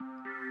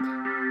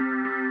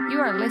You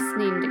are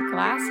listening to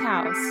Glass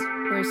House,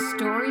 where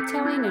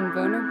storytelling and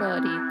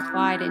vulnerability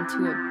collide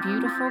into a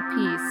beautiful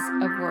piece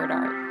of word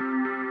art.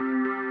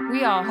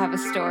 We all have a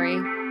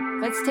story.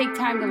 Let's take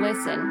time to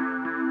listen.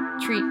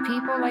 Treat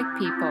people like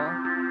people.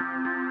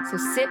 So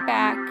sit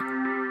back,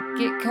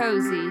 get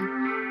cozy,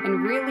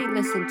 and really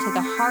listen to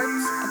the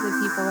hearts of the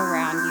people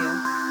around you.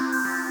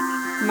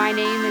 My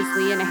name is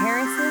Leanna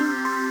Harrison.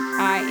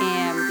 I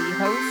am the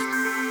host,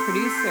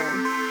 producer,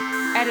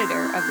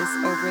 editor of this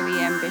overly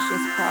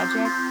ambitious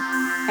project,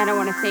 and I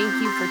want to thank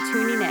you for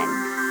tuning in.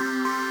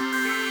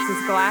 This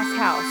is Glass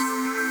House.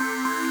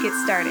 Let's get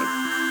started.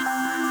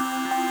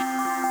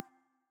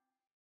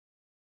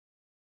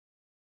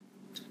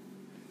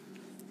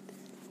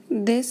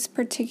 This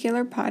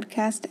particular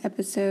podcast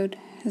episode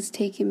has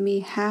taken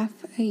me half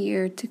a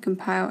year to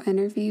compile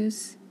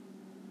interviews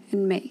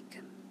and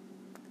make.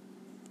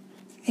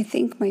 I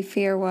think my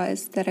fear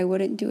was that I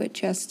wouldn't do it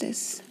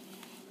justice.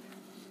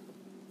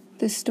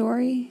 The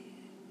story,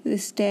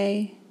 this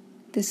day,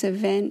 this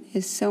event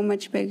is so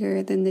much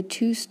bigger than the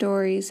two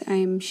stories I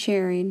am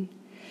sharing,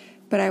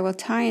 but I will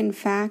tie in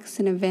facts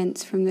and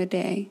events from the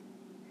day.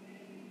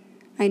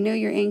 I know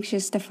you're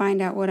anxious to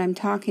find out what I'm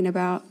talking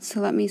about,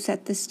 so let me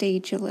set the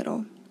stage a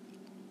little.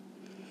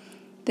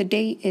 The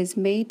date is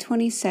May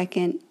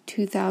 22nd,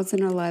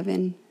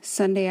 2011,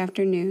 Sunday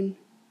afternoon.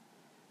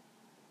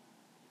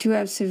 To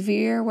have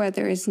severe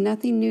weather is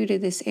nothing new to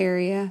this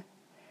area,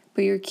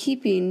 but you're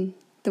keeping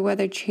the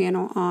Weather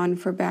Channel on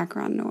for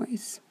background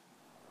noise.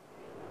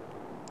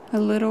 A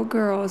little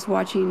girl is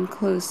watching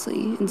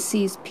closely and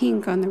sees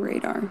pink on the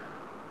radar.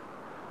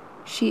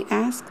 She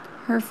asked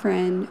her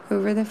friend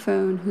over the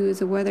phone, who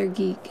is a weather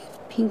geek,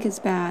 if pink is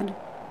bad.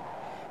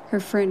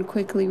 Her friend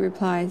quickly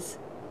replies,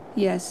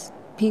 "Yes,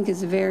 pink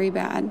is very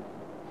bad."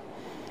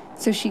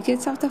 So she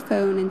gets off the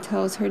phone and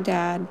tells her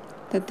dad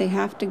that they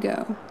have to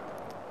go.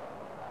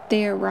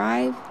 They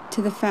arrive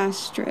to the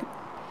fast strip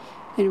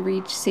and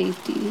reach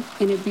safety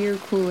in a beer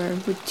cooler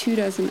with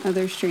 24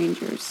 other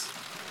strangers.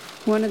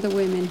 One of the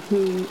women,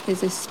 whom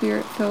is a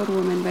spirit-filled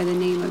woman by the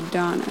name of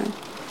Donna,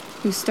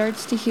 who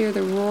starts to hear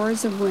the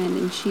roars of wind,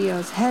 and she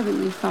yells,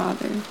 "Heavenly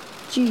Father,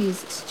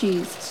 Jesus,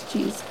 Jesus,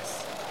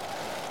 Jesus."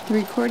 The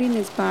recording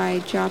is by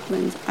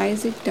Joplin's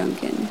Isaac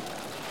Duncan,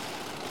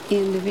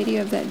 and the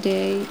video of that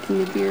day in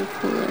the beer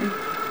cooler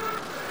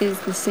is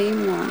the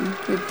same one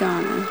with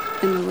Donna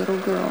and the little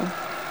girl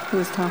who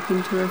was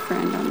talking to her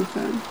friend on the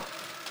phone.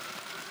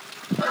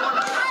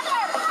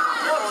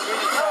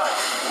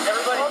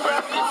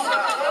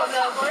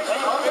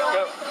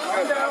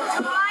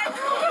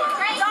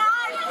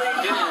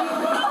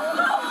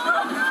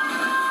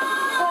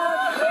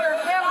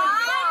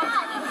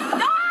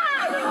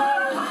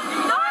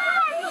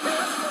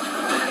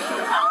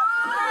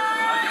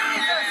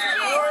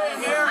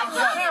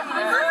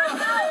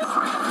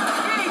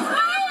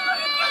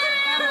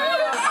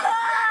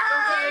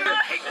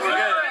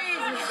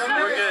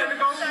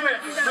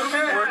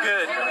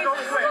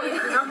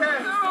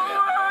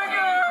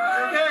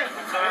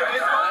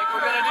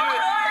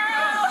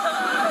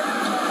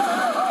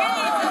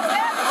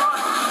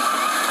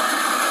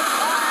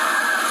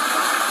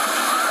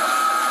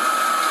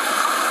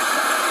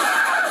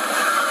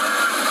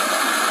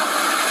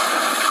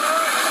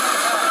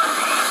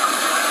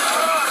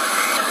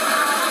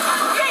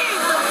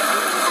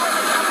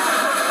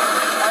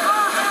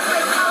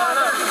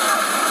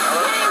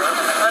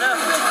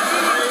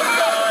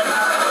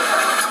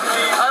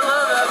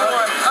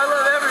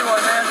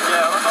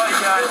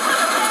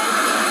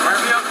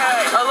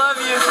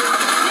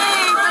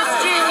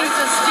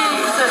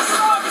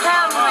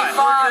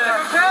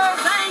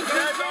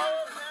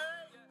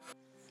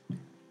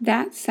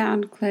 That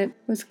sound clip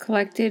was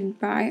collected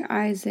by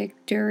Isaac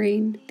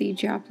during the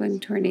Joplin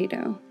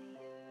Tornado.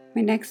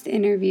 My next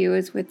interview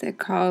is with a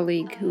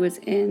colleague who was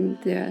in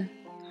the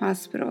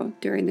hospital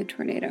during the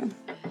tornado.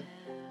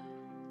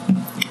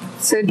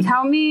 So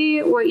tell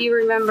me what you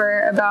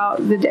remember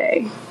about the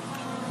day.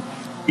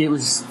 It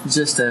was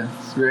just a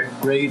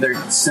regular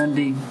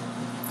Sunday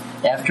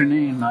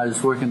afternoon. I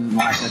was working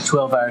like a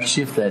 12-hour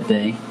shift that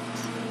day,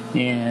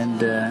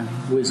 and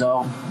was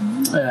all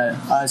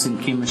I was in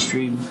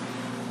chemistry.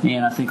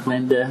 And I think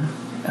Linda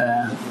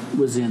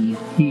was in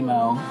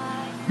hemo.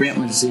 Brent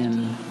was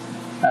in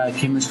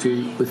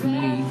chemistry with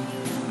me.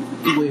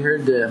 We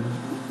heard the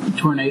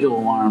tornado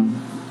alarm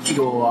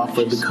go off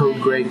with the code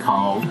gray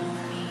called.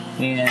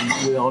 And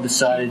we all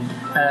decided,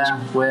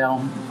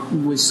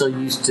 we're so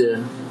used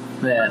to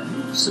that.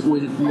 So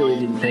we really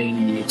didn't pay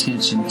any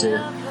attention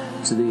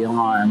to the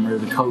alarm or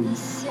the code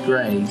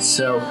gray.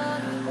 So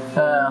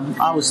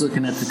I was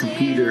looking at the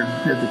computer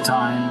at the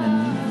time,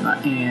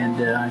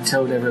 and I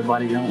told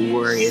everybody, "Don't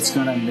worry, it's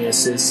going to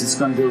miss us. It's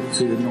going to go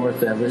to the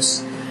north of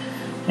us."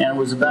 And it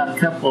was about a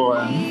couple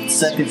of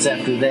seconds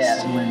after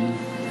that when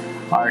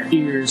our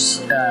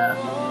ears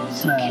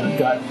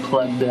got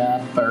plugged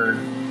up,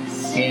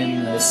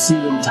 and the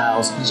ceiling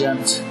tiles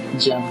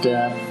jumped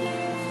up,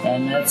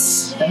 and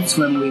that's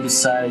when we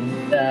decided.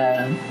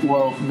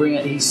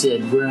 Brent, he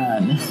said,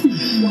 "Run,"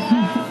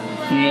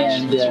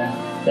 and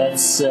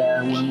that's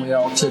when we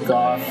all took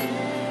off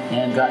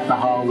and got in the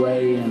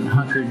hallway and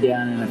hunkered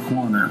down in a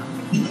corner.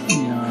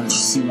 You know, it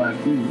seemed like,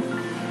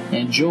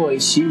 And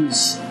Joyce, she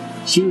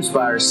was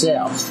by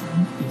herself.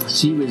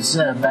 She was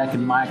back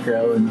in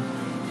micro, and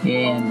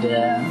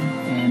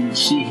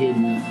she hid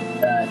in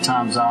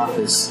Tom's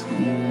office.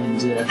 And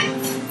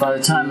by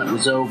the time it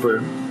was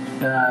over,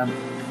 there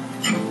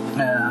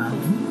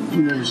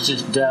was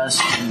just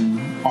dust and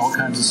all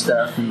kinds of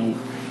stuff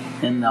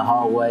in the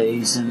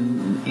hallways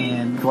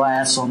and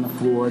glass on the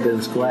floor. There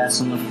was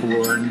glass on the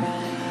floor,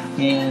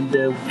 and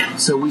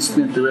so we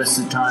spent the rest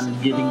of the time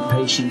getting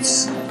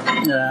patients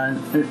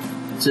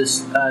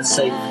just a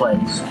safe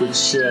place,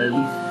 which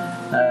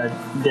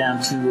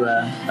down to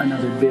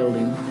another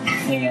building,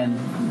 and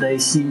they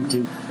seemed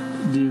to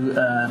do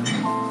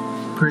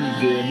pretty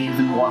good,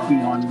 even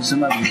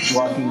some of them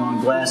walking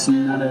on glass,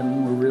 and none of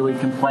them were really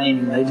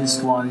complaining. They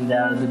just wanted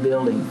out of the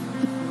building.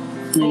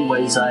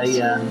 Anyways, I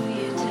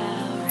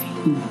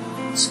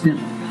spent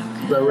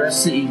the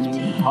rest of the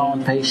evening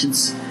hauling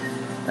patients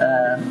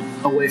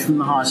away from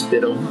the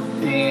hospital,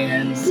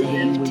 and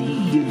then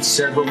we did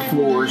several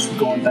floors,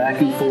 going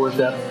back and forth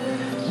up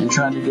and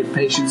trying to get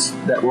patients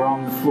that were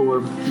on the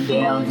floor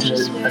down to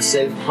a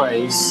safe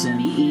place.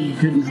 And you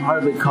couldn't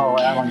hardly call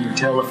out on your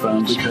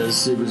telephone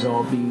because it was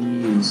all being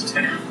used.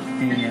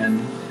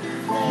 And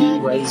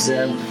anyways, me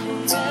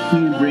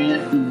and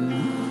Brent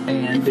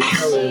and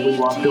Dakota, we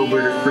walked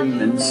over to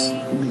Freeman's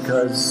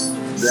because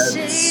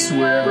that's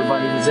where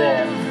everybody was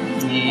at,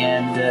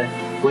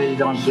 and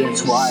waited on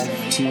Brent's wife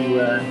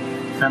to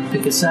come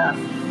pick us up.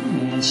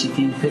 And she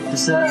came and picked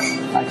us up.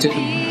 I took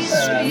him.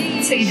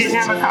 So you didn't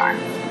have a car?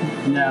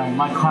 No,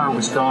 my car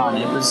was gone.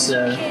 It was.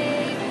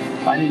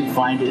 I didn't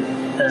find it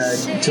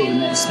until the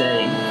next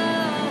day.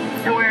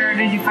 And where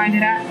did you find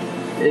it at?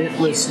 It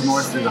was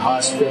north of the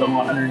hospital,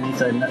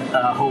 underneath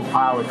a whole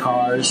pile of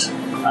cars.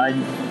 I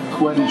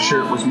wasn't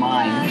sure it was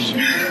mine.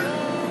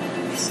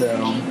 So,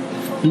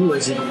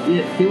 anyways,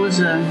 it was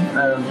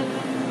a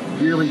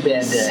really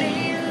bad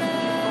day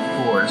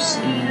for us,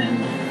 and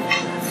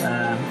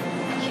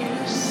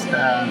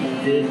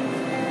it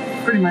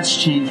pretty much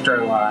changed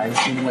our lives.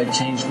 Anyway, it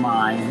changed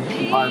mine,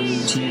 our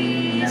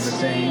routine and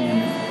everything.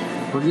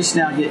 And we're just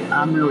now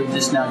I'm really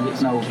just now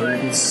getting over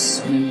it. It's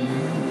been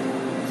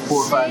 4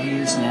 or 5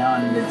 years now,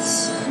 and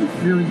it's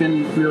really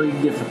been really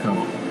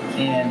difficult.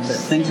 But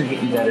things are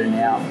getting better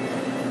now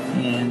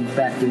and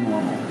back to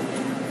normal.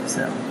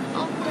 So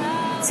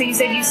you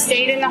said you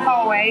stayed in the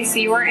hallway, so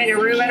you weren't in a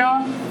room at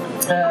all?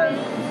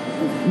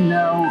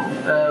 No.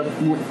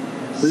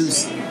 We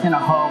was in a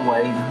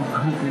hallway,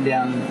 hunkered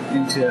down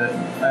into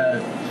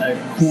a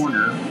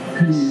corner.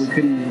 We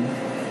couldn't.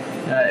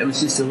 It was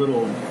just a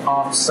little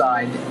off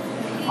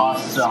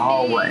the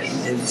hallway.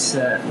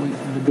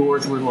 The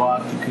doors were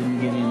locked. You couldn't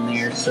get in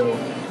there.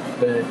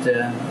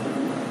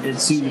 But it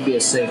seemed to be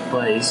a safe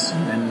place,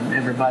 and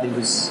everybody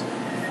was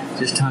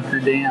just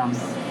hunkered down.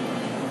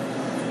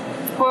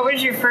 What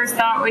was your first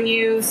thought when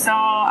you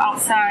saw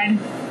outside?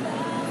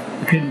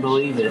 I couldn't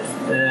believe it.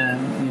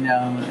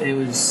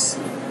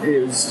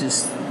 It was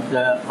just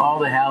all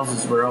the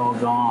houses were all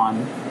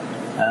gone,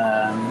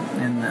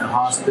 and the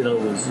hospital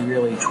was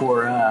really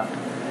tore up.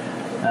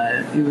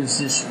 It was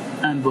just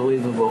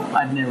unbelievable.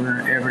 I'd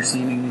never ever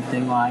seen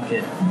anything like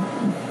it.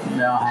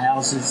 The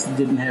houses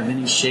didn't have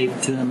any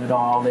shape to them at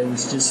all. There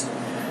was just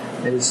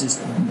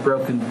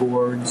broken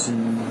boards,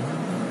 and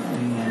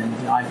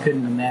I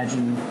couldn't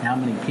imagine how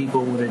many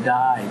people would have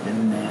died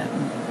in that,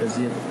 because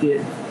it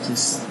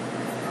just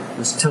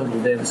was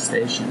total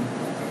devastation.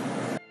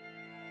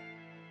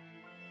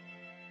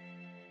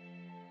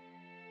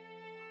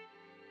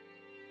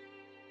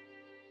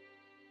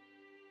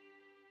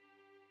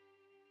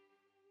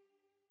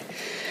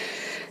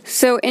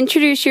 So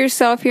introduce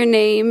yourself, your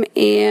name,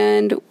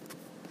 and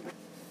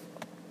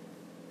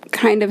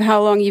kind of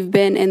how long you've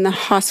been in the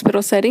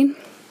hospital setting.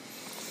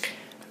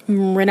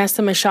 I'm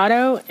Renessa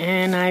Machado,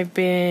 and I've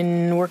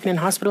been working in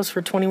hospitals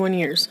for 21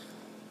 years.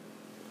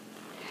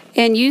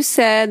 And you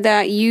said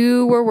that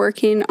you were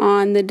working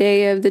on the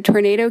day of the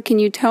tornado. Can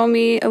you tell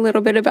me a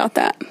little bit about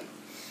that?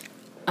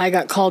 I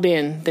got called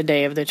in the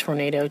day of the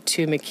tornado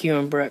to McHugh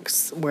and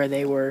Brooks, where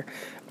they were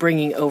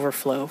bringing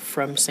overflow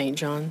from St.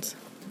 John's.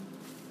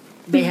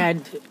 They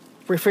had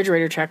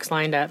refrigerator trucks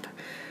lined up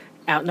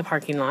out in the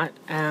parking lot.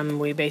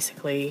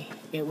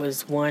 It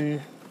was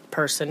one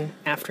person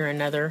after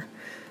another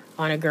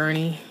on a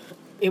gurney.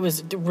 It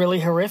was really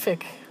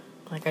horrific.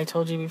 Like I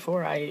told you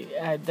before,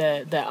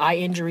 the eye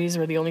injuries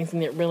were the only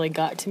thing that really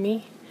got to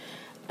me.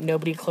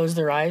 Nobody closed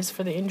their eyes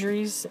for the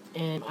injuries,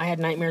 and I had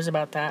nightmares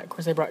about that. Of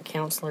course, they brought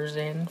counselors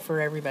in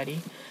for everybody.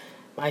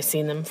 I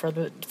seen them for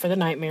the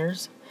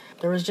nightmares.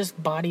 There was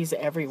just bodies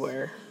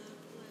everywhere,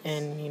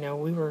 and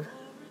we were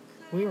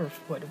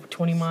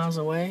 20 miles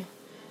away,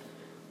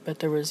 but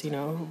there was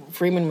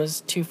Freeman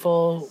was too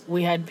full.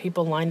 We had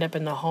people lined up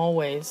in the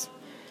hallways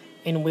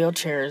in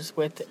wheelchairs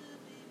with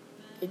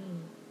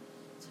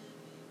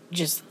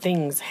just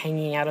things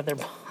hanging out of their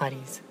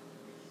bodies,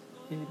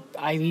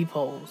 IV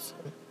poles,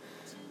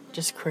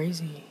 just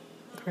crazy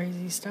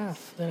crazy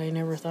stuff that I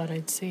never thought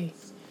I'd see.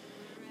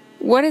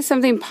 What is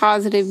something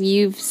positive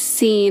you've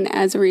seen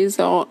as a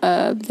result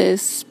of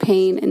this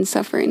pain and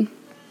suffering?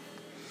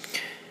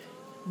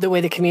 The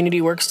way the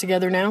community works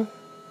together now.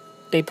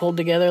 They pulled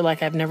together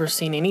like I've never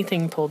seen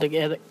anything pulled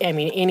together. I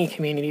mean, any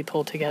community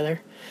pulled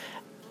together.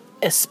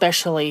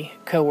 Especially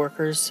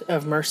co-workers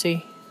of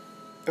Mercy.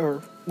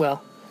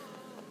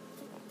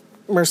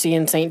 Mercy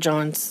and St.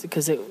 John's,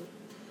 because it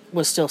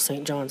was still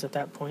St. John's at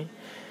that point.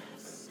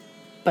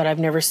 But I've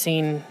never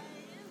seen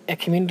a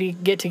community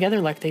get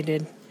together like they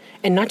did.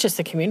 And not just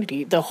the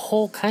community, the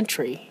whole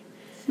country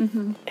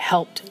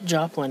helped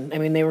Joplin. I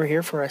mean, they were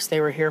here for us.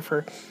 They were here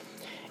for...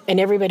 And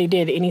everybody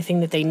did anything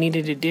that they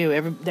needed to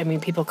do.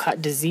 People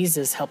caught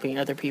diseases helping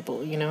other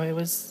people. You know, it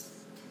was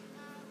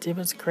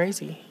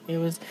crazy.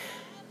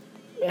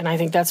 And I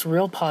think that's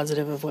real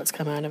positive of what's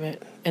come out of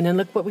it. And then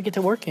look what we get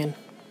to work in.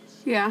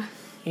 Yeah.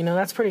 You know,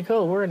 that's pretty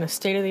cool. We're in a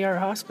state-of-the-art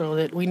hospital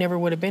that we never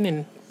would have been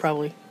in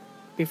probably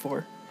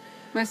before.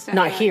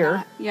 Not here.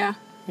 Not. Yeah.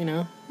 You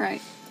know?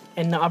 Right.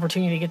 And the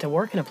opportunity to get to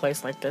work in a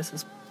place like this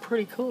is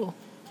pretty cool.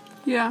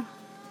 Yeah.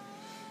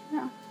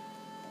 Yeah.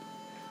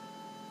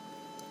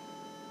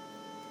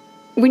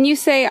 When you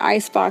say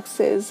ice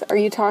boxes, are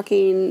you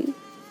talking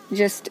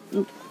just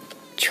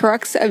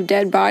trucks of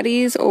dead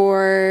bodies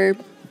or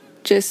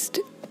just...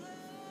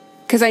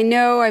 Because I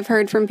know I've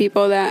heard from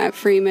people that at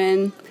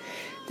Freeman,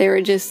 they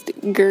were just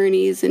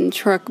gurneys and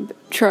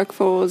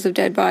truckfuls of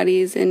dead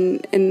bodies,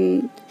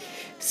 and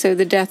so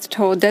the death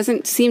toll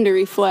doesn't seem to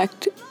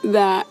reflect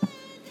that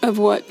of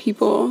what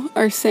people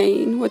are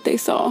saying, what they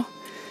saw.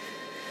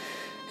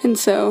 And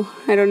so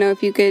I don't know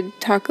if you could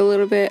talk a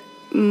little bit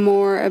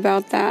more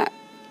about that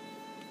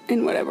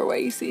in whatever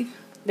way you see.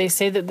 They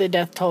say that the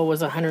death toll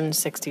was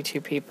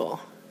 162 people.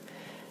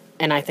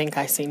 And I think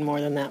I've seen more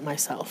than that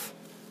myself,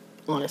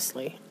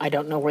 honestly. I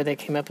don't know where they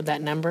came up with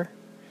that number,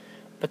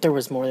 but there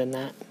was more than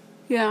that.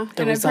 Yeah,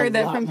 and I've heard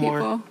that from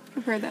people.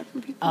 I've heard that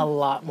from people. A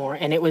lot more.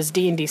 And it was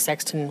D&D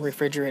Sexton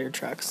refrigerator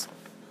trucks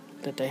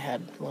that they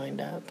had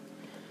lined up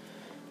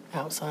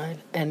outside.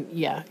 And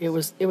yeah, it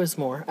was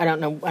more. I don't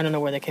know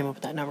where they came up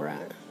with that number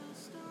at.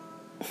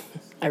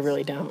 I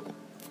really don't.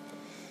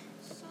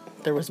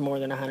 There was more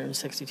than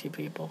 162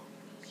 people.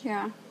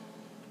 Yeah.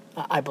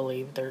 I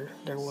believe there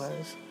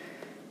was.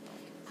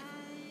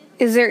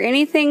 Is there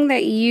anything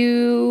that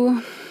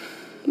you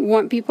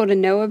want people to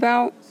know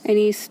about?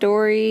 Any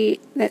story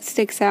that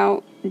sticks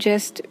out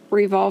just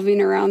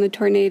revolving around the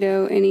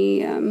tornado?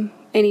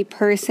 Any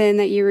person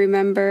that you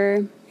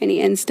remember? Any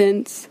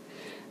instance?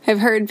 I've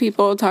heard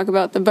people talk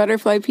about the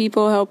butterfly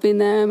people helping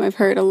them. I've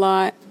heard a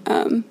lot.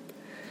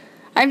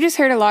 I've just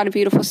heard a lot of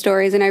beautiful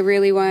stories, and I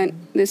really want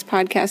this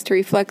podcast to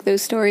reflect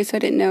those stories, so I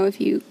didn't know if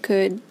you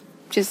could,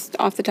 just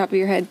off the top of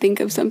your head, think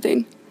of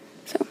something.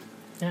 So,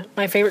 yeah,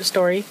 my favorite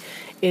story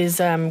is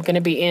going to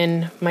be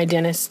in my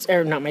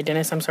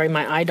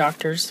my eye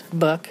doctor's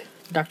book,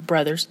 Dr.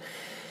 Brothers.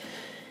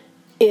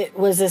 It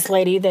was this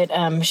lady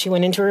that she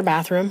went into her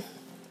bathroom,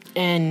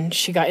 and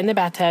she got in the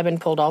bathtub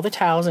and pulled all the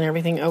towels and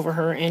everything over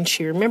her, and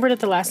she remembered at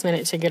the last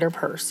minute to get her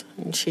purse.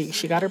 And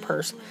she got her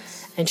purse,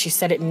 and she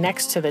set it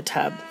next to the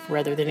tub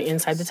rather than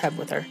inside the tub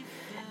with her.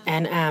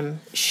 And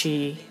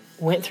she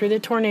went through the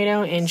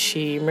tornado, and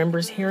she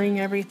remembers hearing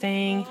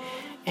everything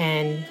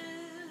and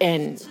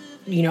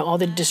you know, all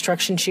the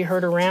destruction she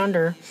heard around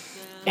her.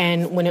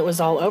 And when it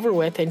was all over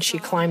with and she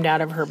climbed out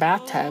of her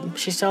bathtub,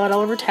 she still had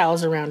all of her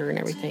towels around her and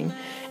everything.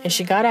 And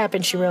she got up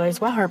and she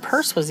realized, wow, her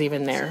purse was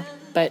even there.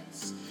 But,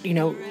 you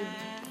know,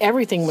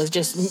 everything was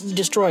just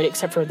destroyed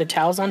except for the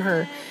towels on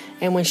her.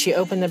 And when she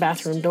opened the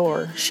bathroom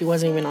door, she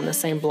wasn't even on the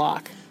same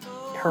block.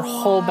 Her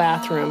whole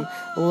bathroom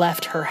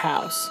left her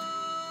house.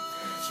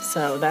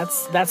 So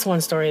that's one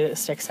story that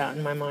sticks out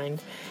in my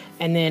mind.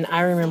 And then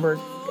I remember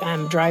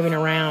driving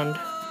around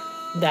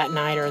that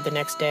night or the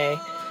next day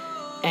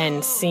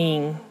and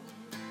seeing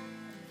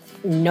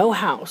no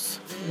house,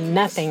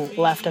 nothing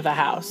left of the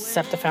house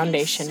except the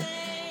foundation,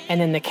 and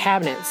then the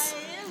cabinets,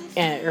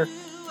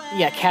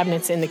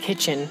 cabinets in the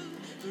kitchen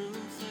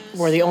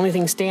were the only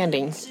thing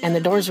standing, and the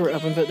doors were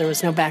open, but there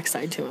was no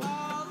backside to them.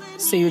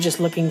 So you were just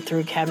looking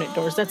through cabinet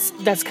doors.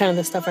 That's kind of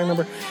the stuff I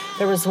remember.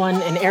 There was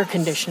an air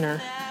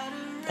conditioner.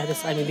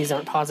 These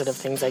aren't positive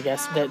things, I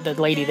guess. The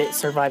lady that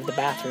survived the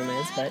bathroom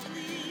is, but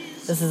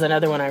this is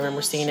another one I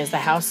remember seeing, is the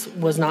house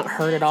was not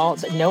hurt at all.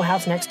 No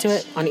house next to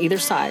it on either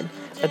side.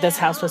 But this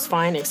house was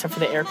fine, except for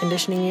the air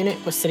conditioning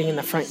unit was sitting in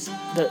the front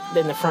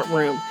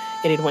room.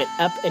 It had went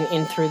up and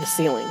in through the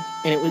ceiling,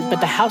 but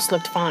the house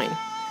looked fine.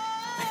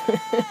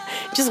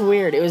 Just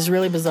weird. It was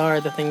really bizarre,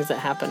 the things that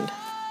happened.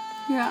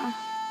 Yeah,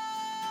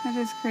 that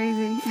is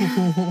crazy.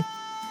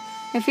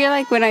 I feel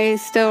like when I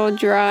still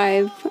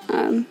drive,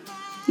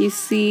 you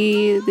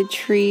see the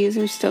trees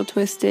are still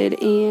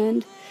twisted,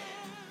 and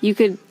you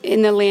could,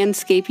 in the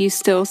landscape, you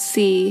still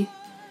see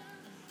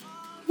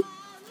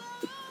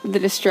the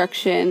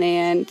destruction,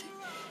 and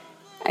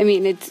I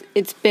mean,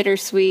 it's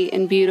bittersweet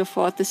and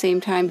beautiful at the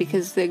same time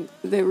because the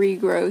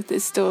regrowth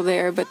is still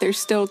there, but they're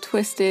still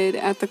twisted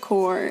at the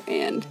core,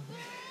 and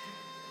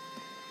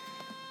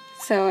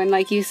also, and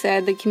like you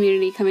said, the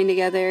community coming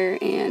together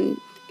and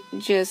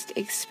just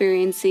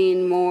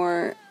experiencing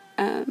more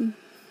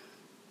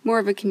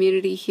of a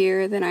community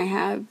here than I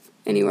have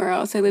anywhere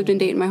else. I lived in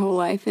Dayton my whole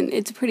life, and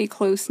it's a pretty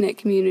close-knit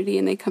community,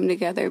 and they come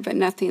together, but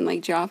nothing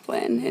like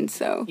Joplin. And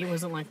so it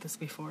wasn't like this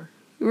before.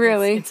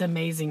 Really, it's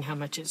amazing how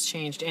much it's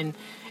changed, and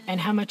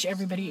how much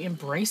everybody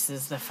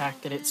embraces the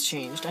fact that it's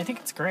changed. I think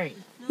it's great.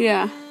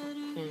 Yeah.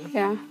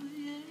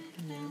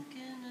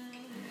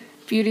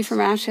 Beauty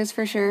from ashes,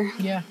 for sure.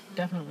 Yeah,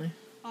 definitely.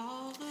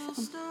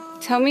 So,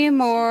 tell me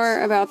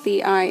more about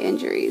the eye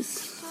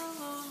injuries.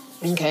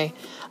 Okay.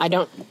 I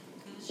don't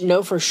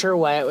know for sure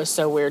why it was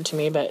so weird to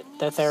me, but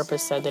the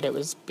therapist said that it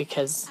was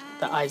because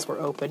the eyes were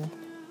open.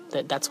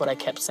 That's what I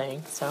kept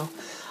saying. So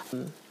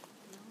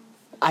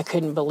I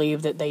couldn't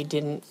believe that they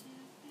didn't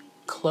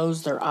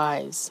close their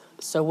eyes.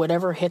 So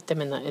whatever hit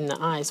them in the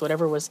eyes,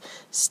 whatever was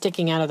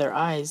sticking out of their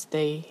eyes,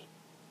 they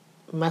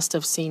must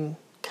have seen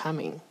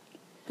coming.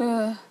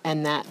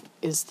 And that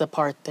is the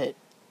part that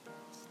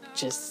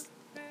just,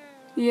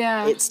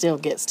 it still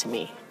gets to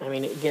me. I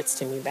mean, it gets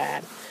to me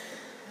bad.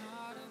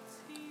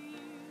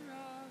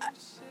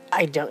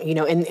 I don't,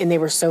 and they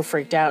were so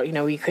freaked out,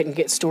 we couldn't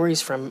get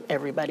stories from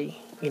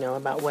everybody,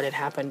 about what had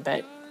happened.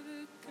 But,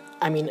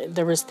 I mean,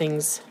 there was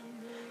things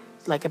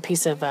like a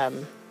piece of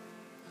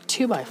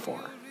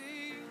 2x4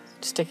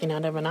 sticking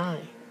out of an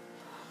eye.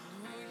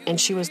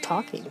 And she was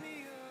talking,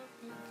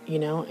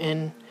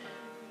 and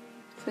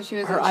so she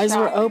was her eyes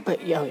were open.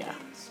 Oh, yeah.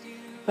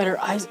 But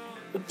her eyes,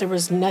 there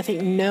was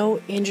nothing,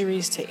 no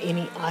injuries to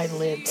any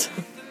eyelids.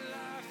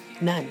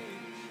 None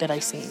that I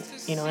seen,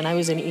 and I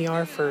was in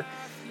ER for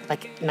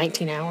like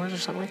 19 hours or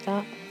something like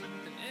that.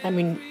 I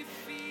mean,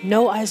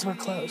 no eyes were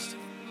closed.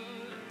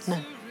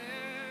 None.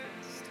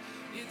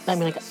 I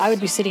mean, like, I would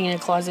be sitting in a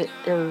closet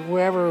or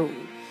wherever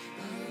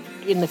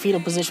in the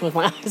fetal position with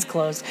my eyes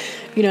closed.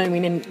 You know what I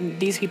mean? And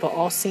these people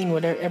all seen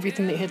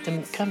everything that hit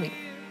them coming.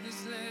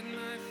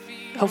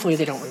 Hopefully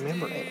they don't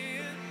remember it,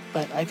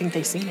 but I think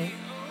they seen it.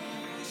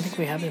 I think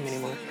we have them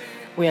anymore.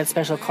 We had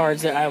special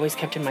cards that I always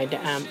kept in my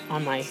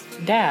on my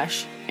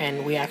dash,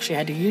 and we actually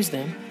had to use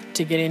them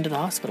to get into the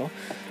hospital.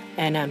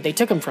 And they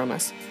took them from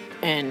us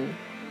and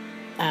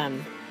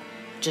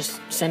just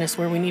sent us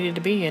where we needed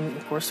to be. And,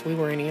 of course, we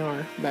were in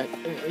ER, but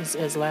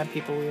as lab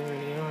people, we were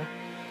in ER.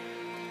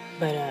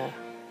 But,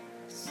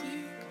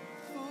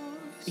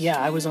 yeah,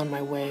 I was on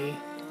my way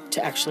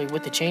to actually,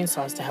 with the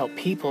chainsaws, to help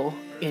people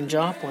in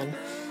Joplin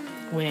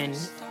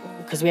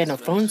because we had no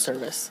phone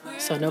service,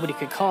 so nobody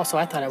could call, so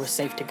I thought I was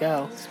safe to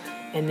go.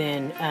 And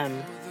then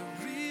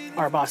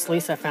our boss,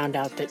 Lisa, found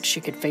out that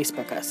she could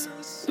Facebook us,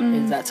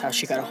 and that's how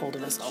she got a hold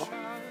of us all.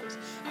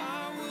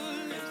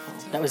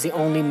 That was the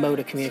only mode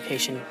of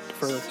communication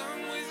for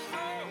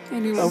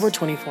over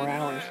 24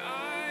 hours.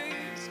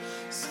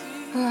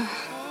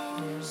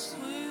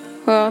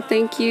 Well,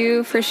 thank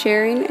you for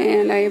sharing,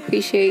 and I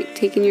appreciate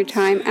taking your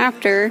time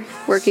after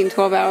working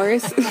 12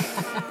 hours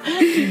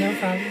No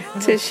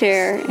problem. to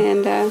share.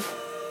 And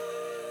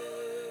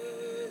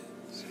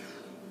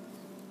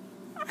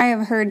I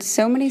have heard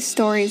so many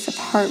stories of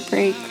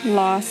heartbreak,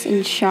 loss,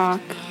 and shock.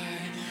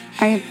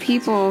 I have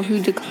people who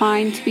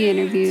declined to be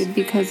interviewed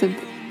because of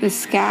the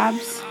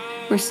scabs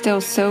were still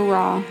so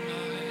raw.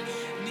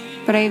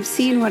 But I have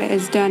seen what it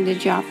has done to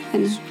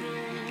Joplin.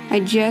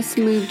 I just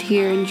moved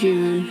here in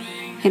June,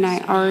 and I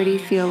already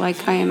feel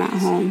like I am at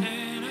home.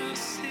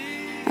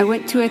 I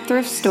went to a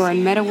thrift store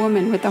and met a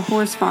woman with a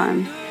horse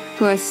farm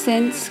who has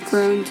since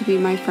grown to be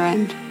my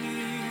friend.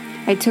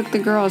 I took the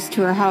girls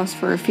to her house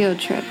for a field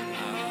trip.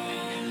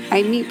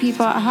 I meet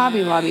people at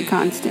Hobby Lobby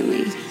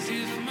constantly.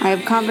 I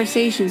have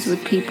conversations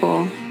with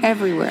people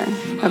everywhere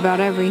about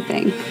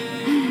everything.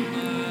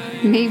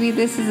 Maybe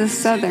this is a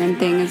southern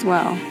thing as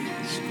well,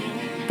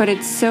 but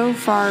it's so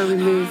far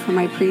removed from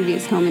my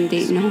previous home in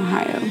Dayton,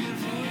 Ohio.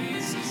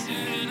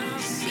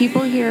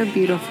 People here are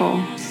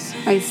beautiful.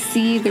 I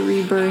see the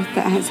rebirth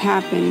that has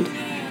happened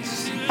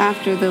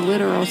after the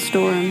literal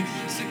storm.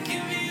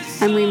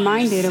 I'm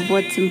reminded of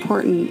what's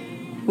important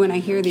when I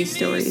hear these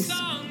stories.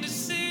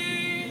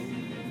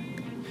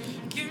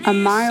 A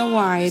mile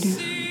wide,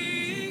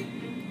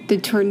 the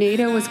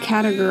tornado was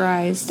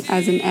categorized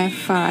as an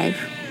F5,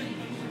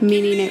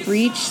 meaning it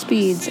reached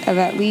speeds of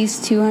at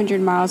least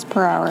 200 miles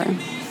per hour.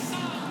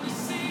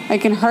 I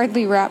can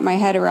hardly wrap my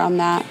head around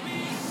that.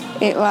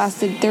 It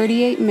lasted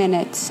 38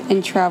 minutes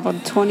and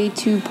traveled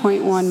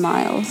 22.1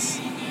 miles.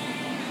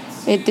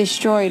 It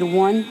destroyed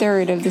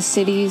 1/3 of the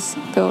city's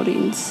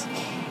buildings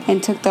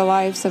and took the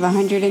lives of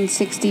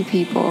 160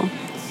 people. The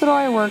hospital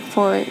I work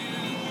for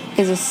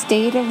is a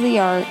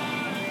state-of-the-art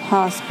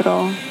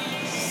hospital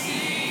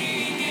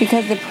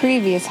because the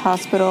previous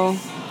hospital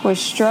was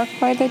struck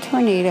by the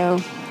tornado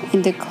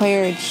and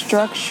declared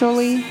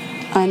structurally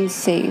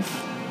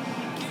unsafe.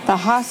 The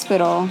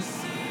hospital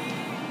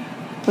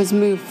was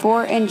moved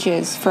 4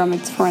 inches from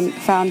its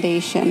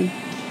foundation.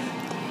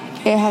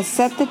 It has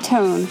set the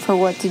tone for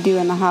what to do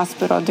in the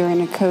hospital during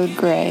a code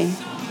gray.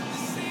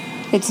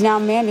 It's now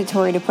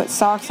mandatory to put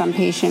socks on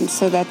patients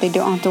so that they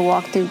don't have to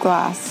walk through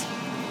glass.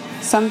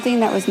 something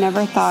that was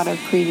never thought of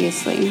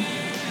previously.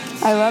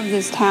 I love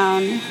this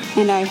town,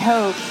 and I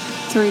hope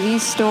through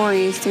these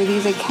stories, through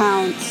these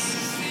accounts,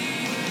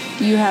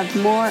 you have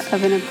more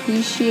of an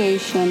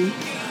appreciation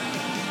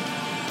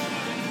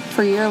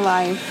for your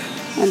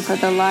life and for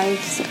the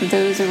lives of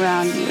those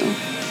around you,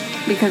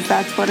 because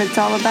that's what it's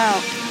all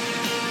about.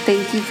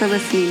 Thank you for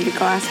listening to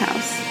Glass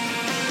House.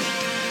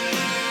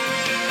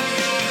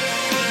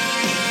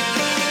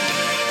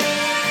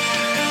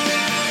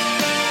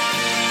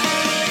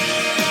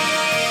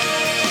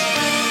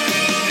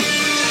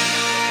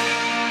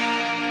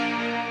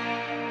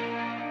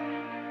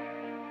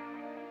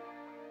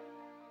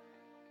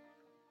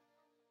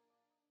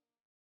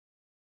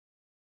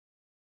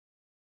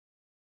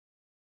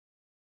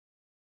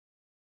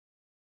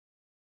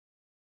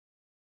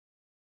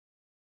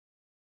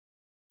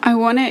 I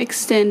want to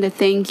extend a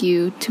thank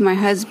you to my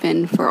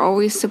husband for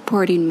always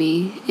supporting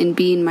me and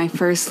being my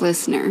first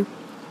listener.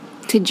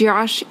 To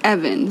Josh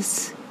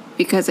Evans,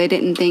 because I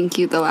didn't thank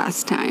you the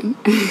last time.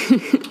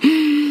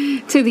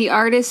 To the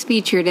artists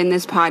featured in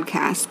this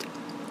podcast.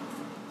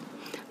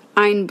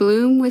 Ein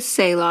Bloom with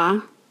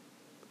Selah,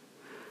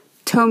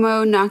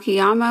 Tomo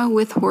Nakayama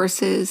with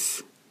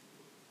Horses,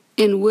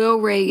 and Will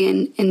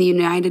Reagan in the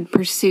United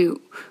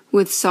Pursuit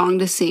with Song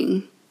to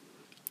Sing.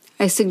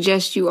 I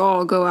suggest you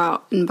all go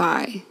out and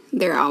buy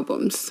their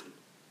albums.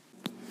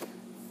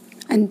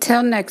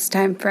 Until next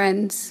time,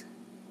 friends.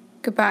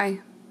 Goodbye.